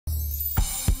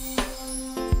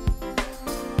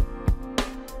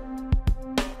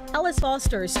Ellis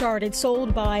Foster started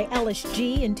Sold by Ellis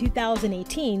G in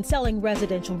 2018 selling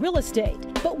residential real estate,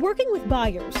 but working with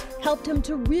buyers helped him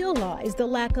to realize the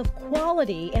lack of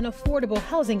quality and affordable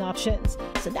housing options.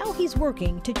 So now he's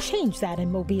working to change that in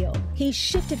Mobile. He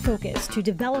shifted focus to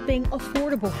developing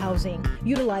affordable housing,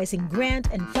 utilizing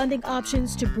grant and funding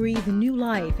options to breathe new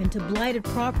life into blighted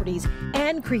properties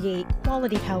and create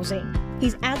quality housing.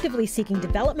 He's actively seeking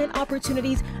development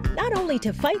opportunities not only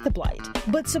to fight the blight,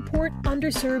 but support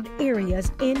underserved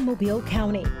areas in Mobile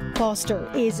County. Foster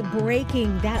is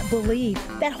breaking that belief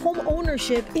that home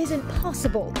ownership isn't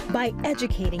possible by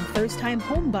educating first-time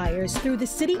home buyers through the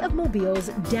City of Mobile's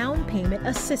Down Payment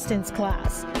Assistance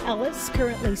class. Ellis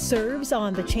currently serves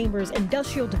on the Chamber's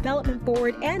Industrial Development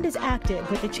Board and is active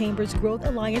with the Chamber's Growth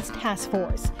Alliance Task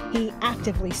Force. He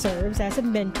actively serves as a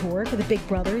mentor for the Big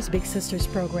Brothers Big Sisters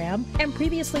program and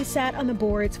previously sat on the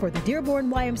boards for the Dearborn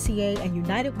YMCA and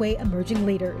United Way Emerging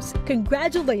Leaders.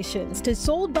 Congratulations to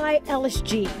Sold by Ellis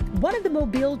G, one of the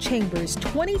Mobile Chamber's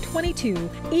 2022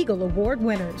 Eagle Award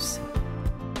winners.